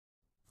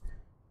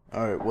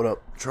Alright, what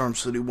up? Charm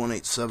City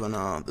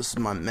 187. This is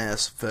my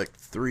Mass Effect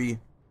 3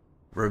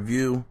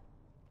 review.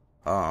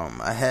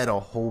 I had a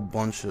whole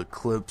bunch of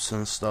clips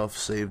and stuff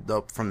saved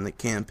up from the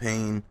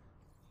campaign.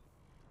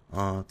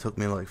 It took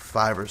me like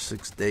 5 or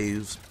 6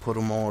 days to put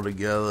them all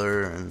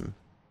together and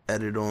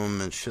edit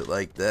them and shit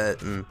like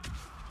that. And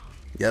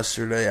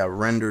yesterday I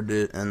rendered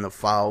it and the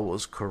file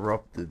was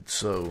corrupted,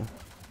 so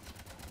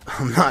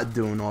I'm not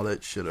doing all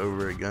that shit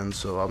over again.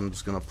 So I'm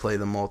just gonna play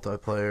the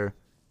multiplayer.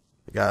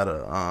 Got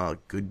a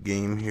good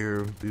game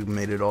here. We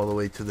made it all the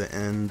way to the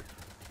end,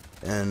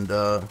 and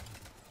I'm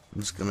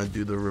just gonna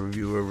do the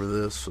review over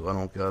this, so I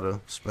don't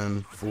gotta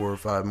spend 4 or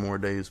 5 more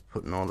days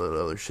putting all that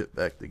other shit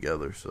back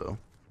together. So,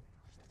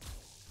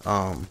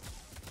 I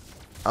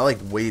like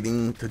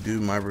waiting to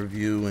do my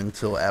review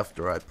until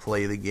after I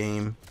play the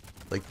game,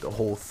 like the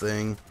whole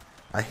thing.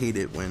 I hate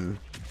it when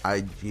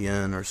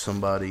IGN or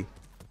somebody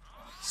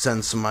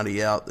send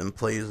somebody out and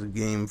plays a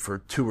game for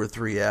 2 or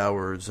 3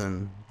 hours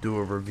and do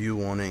a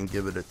review on it and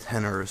give it a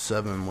 10 or a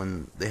 7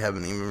 when they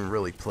haven't even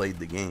really played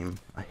the game.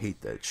 I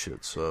hate that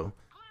shit. So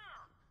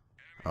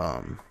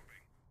I'm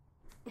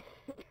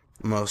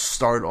gonna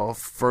start off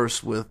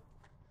first with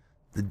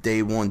the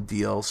day 1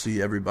 DLC.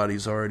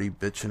 Everybody's already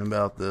bitching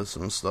about this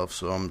and stuff,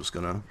 so I'm just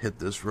gonna hit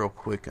this real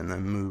quick and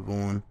then move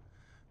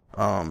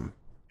on.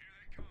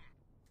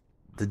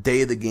 The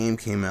day the game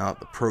came out,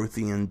 the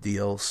Prothean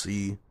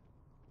DLC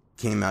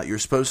came out. You're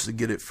supposed to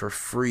get it for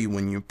free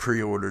when you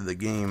pre-order the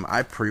game.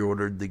 I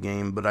pre-ordered the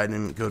game, but I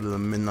didn't go to the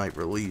midnight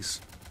release,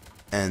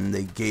 and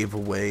they gave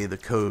away the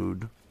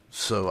code,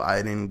 so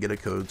I didn't get a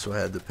code, so I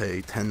had to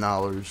pay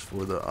 $10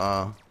 for the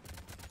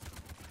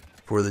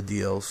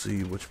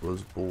DLC, which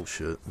was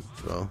bullshit.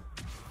 So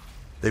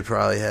they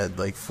probably had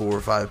like 4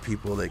 or 5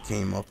 people that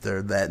came up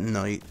there that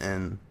night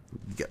and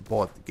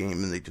bought the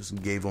game, and they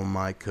just gave them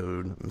my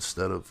code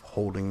instead of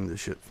holding the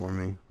shit for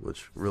me,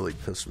 which really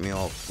pissed me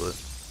off. But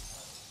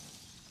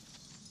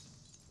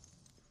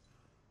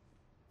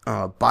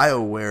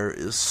BioWare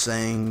is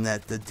saying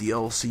that the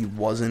DLC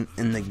wasn't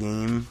in the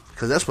game,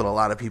 because that's what a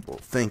lot of people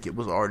think. It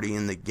was already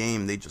in the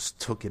game. They just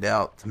took it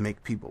out to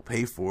make people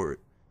pay for it,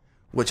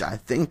 which I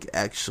think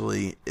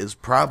actually is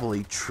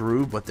probably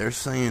true, but they're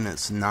saying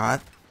it's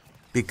not,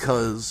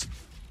 because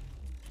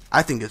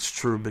I think it's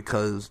true,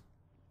 because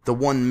the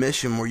one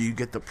mission where you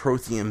get the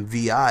Prothean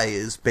VI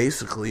is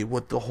basically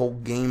what the whole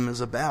game is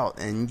about.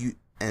 And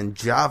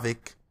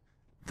Javik,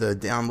 the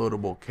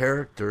downloadable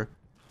character,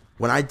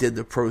 when I did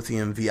the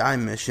Prothean VI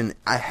mission,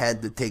 I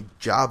had to take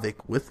Javik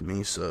with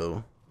me,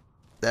 so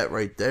that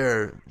right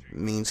there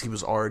means he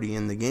was already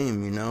in the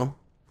game, you know?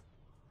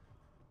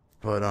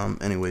 But,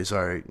 anyways,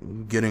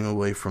 alright, getting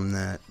away from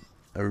that,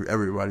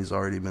 everybody's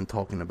already been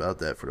talking about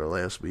that for the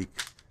last week.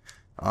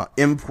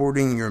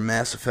 Importing your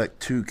Mass Effect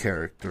 2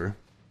 character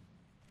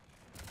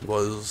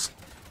was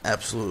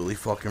absolutely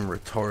fucking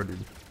retarded.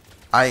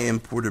 I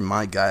imported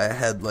my guy. I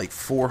had like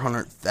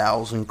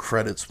 400,000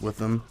 credits with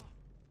him.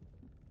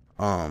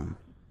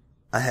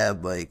 I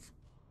had like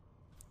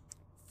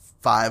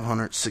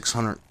 500,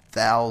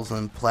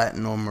 600,000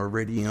 platinum,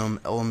 iridium,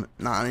 element.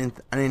 Nah, I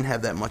didn't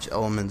have that much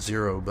element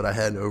 0, but I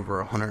had over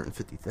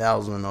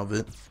 150,000 of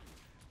it.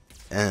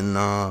 And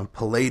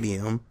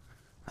palladium.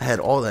 I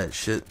had all that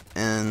shit,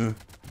 and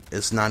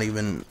it's not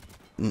even.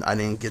 I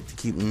didn't get to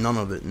keep none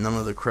of it, none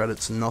of the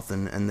credits,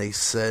 nothing. And they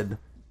said,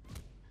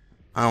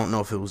 I don't know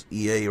if it was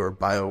EA or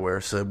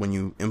BioWare, said when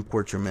you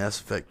import your Mass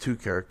Effect 2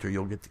 character,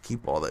 you'll get to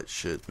keep all that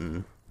shit,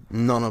 and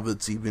none of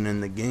it's even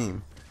in the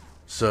game.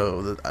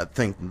 So I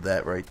think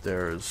that right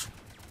there is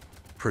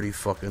pretty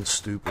fucking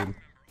stupid.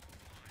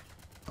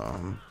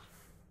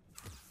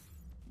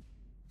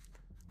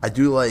 I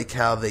do like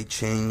how they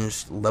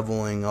changed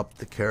leveling up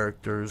the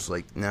characters.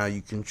 Like now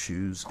you can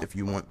choose if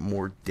you want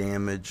more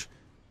damage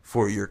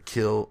for your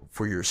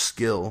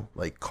skill,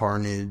 like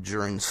Carnage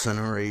or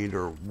Incinerate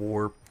or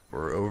Warp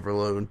or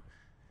Overload.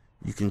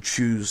 You can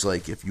choose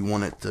like if you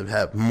want it to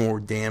have more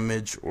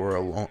damage or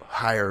a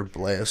higher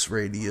blast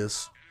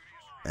radius.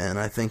 And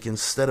I think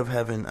instead of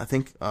having,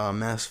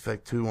 Mass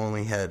Effect 2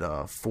 only had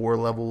 4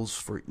 levels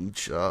for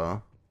each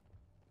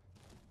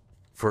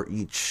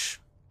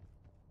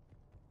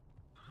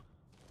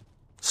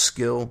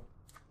skill.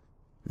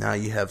 Now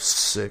you have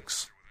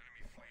 6,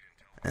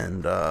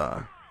 and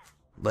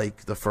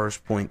like the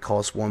first point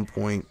costs 1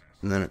 point,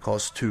 and then it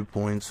costs 2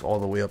 points, all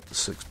the way up to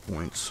 6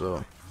 points.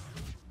 So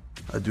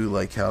I do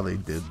like how they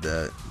did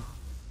that.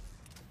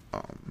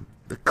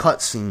 The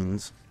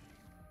cutscenes,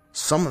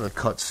 some of the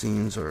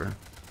cutscenes are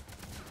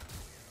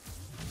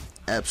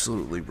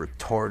absolutely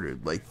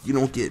retarded. Like, you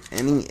don't get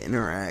any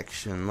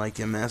interaction like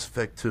in Mass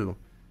Effect 2.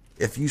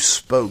 If you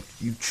spoke,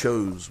 you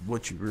chose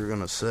what you were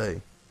gonna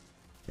say.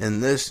 In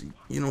this,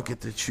 you don't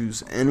get to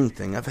choose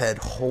anything. I've had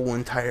whole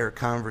entire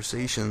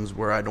conversations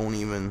where I don't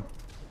even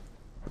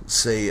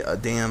say a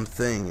damn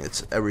thing.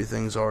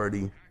 Everything's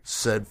already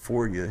said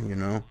for you, you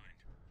know?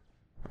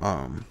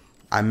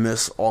 I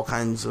miss all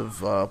kinds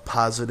of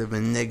positive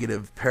and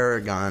negative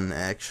Paragon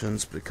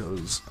actions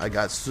because I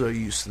got so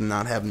used to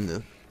not having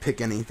to pick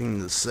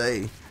anything to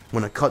say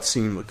when a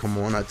cutscene would come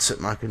on, I'd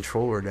sit my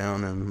controller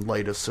down and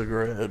light a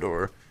cigarette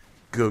or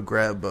go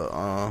grab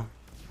a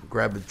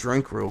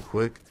drink real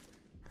quick,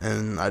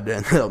 and I'd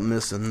end up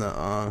missing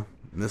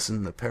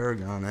the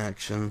Paragon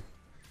action.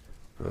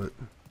 But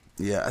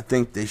yeah, I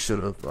think they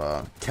should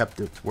have kept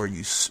it where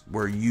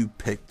you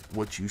picked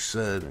what you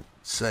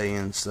say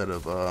instead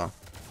of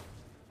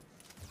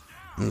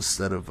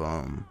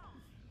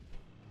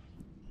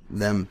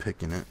them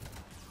picking it.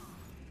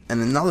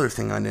 And another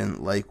thing I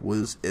didn't like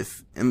was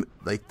if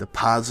like the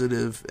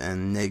positive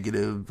and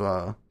negative,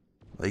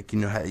 like, you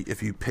know, how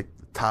if you pick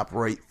the top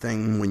right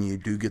thing when you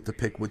do get to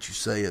pick what you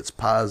say, it's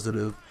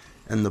positive,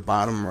 and the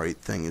bottom right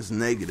thing is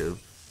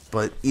negative.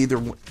 But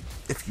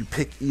if you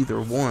pick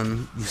either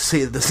one, you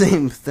say the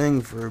same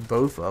thing for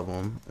both of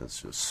them.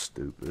 It's just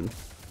stupid.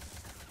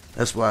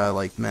 That's why I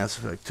like Mass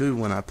Effect 2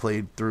 when I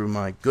played through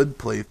my good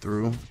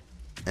playthrough,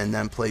 and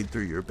then played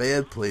through your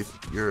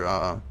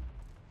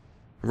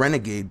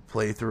Renegade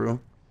playthrough.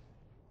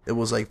 It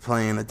was like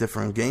playing a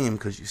different game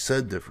because you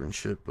said different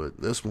shit, but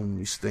this one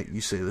you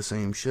say the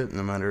same shit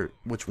no matter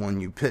which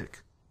one you pick.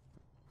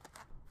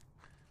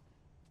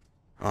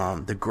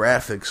 The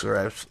graphics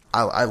are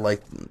I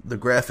like the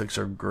graphics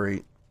are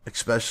great,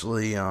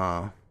 especially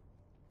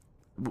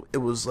it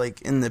was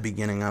like in the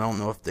beginning, I don't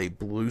know if they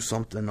blew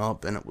something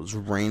up and it was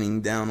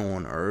raining down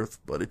on Earth,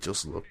 but it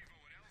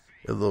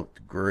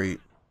looked great.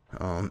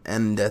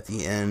 And at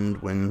the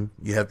end when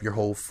you have your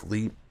whole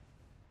fleet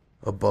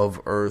above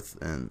Earth,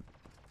 and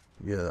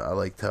yeah, I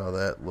liked how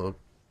that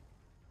looked.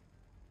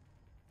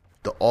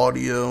 The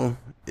audio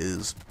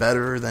is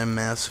better than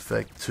Mass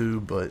Effect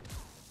 2, but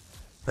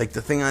like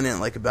the thing I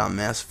didn't like about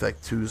Mass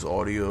Effect 2's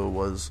audio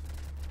was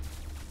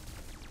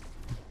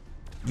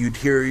you'd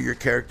hear your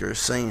character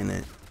saying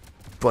it,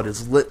 but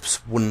his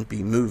lips wouldn't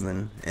be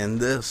moving. And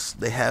this,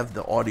 they have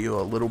the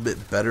audio a little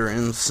bit better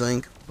in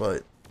sync,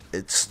 but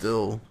it's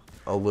still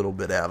a little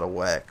bit out of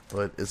whack,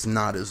 but it's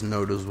not as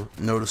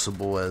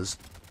noticeable as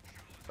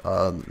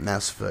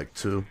Mass Effect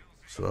 2.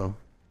 So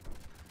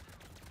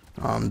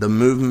the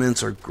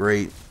movements are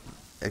great,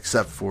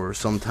 except for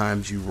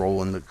sometimes you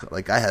roll into,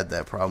 like I had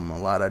that problem a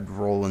lot. I'd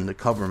roll into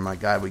cover, my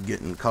guy would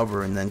get in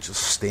cover and then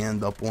just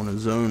stand up on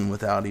his own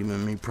without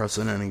even me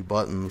pressing any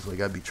buttons. Like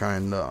I'd be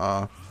trying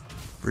to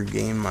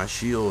regain my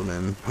shield,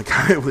 and my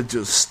guy would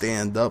just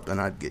stand up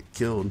and I'd get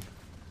killed.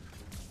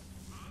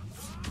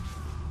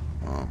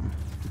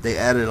 They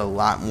added a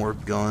lot more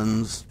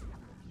guns.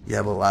 You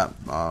have a lot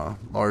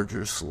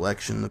larger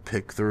selection to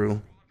pick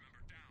through.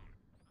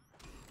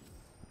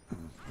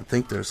 I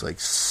think there's like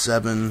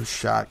 7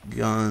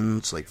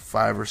 shotguns, like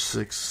 5 or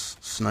 6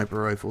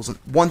 sniper rifles. And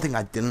one thing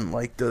I didn't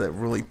like though that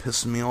really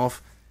pissed me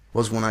off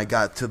was when I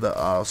got to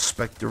the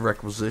Spectre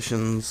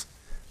requisitions.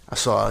 I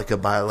saw I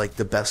could buy like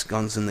the best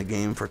guns in the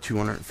game for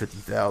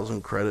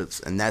 250,000 credits,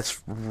 and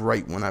that's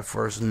right when I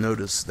first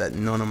noticed that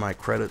none of my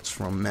credits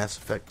from Mass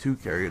Effect 2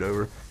 carried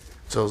over.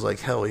 So I was like,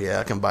 hell yeah,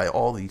 I can buy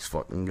all these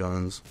fucking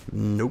guns.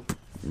 Nope,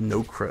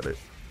 no credit.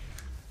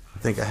 I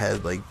think I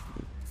had like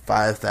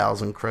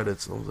 5,000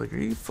 credits. I was like, are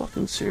you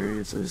fucking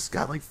serious? I just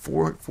got like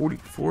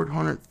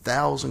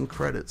 400,000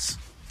 credits.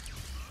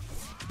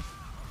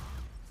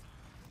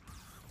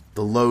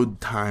 The load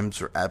times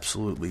are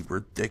absolutely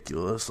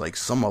ridiculous. Like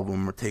some of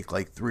them will take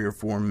like 3 or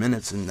 4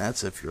 minutes, and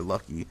that's if you're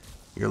lucky.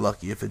 You're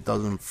lucky if it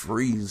doesn't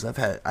freeze.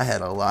 I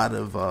had a lot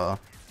of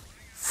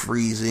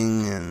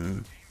freezing,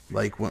 and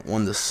like when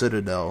on the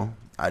Citadel,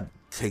 I'd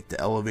take the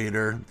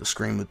elevator, the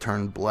screen would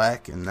turn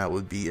black, and that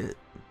would be it.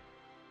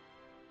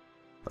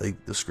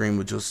 Like the screen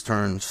would just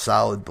turn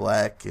solid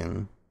black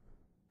and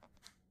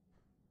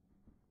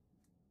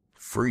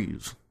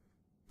freeze.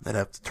 I'd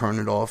have to turn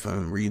it off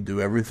and redo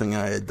everything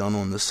I had done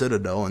on the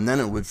Citadel, and then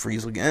it would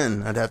freeze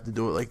again. I'd have to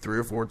do it like 3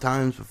 or 4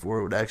 times before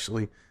it would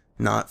actually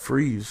not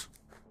freeze.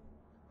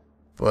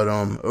 But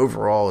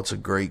overall, it's a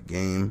great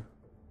game.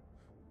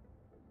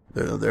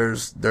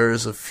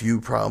 There's a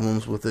few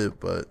problems with it,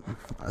 but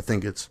I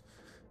think it's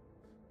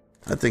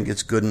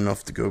good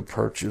enough to go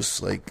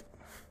purchase. Like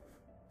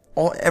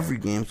every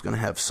game's gonna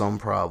have some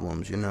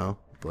problems, you know,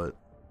 but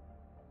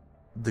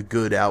the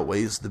good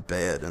outweighs the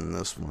bad in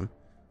this one.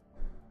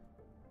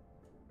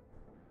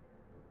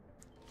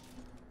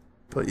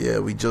 But yeah,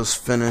 we just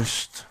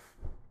finished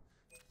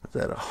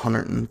at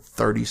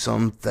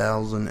 130-some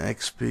thousand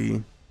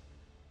XP.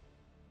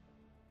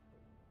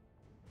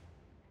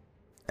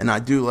 And I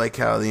do like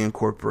how they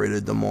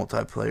incorporated the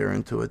multiplayer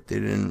into it. They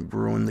didn't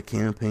ruin the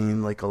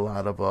campaign like a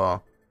lot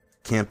of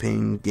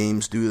campaign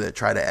games do that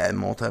try to add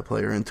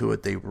multiplayer into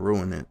it. They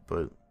ruin it,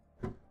 but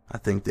I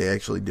think they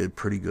actually did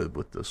pretty good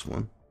with this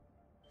one.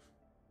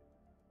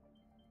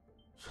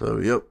 So,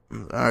 yep.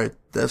 Alright,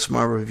 that's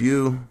my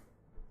review.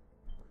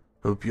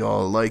 Hope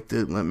y'all liked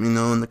it. Let me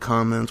know in the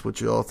comments what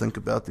y'all think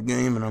about the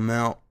game, and I'm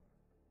out.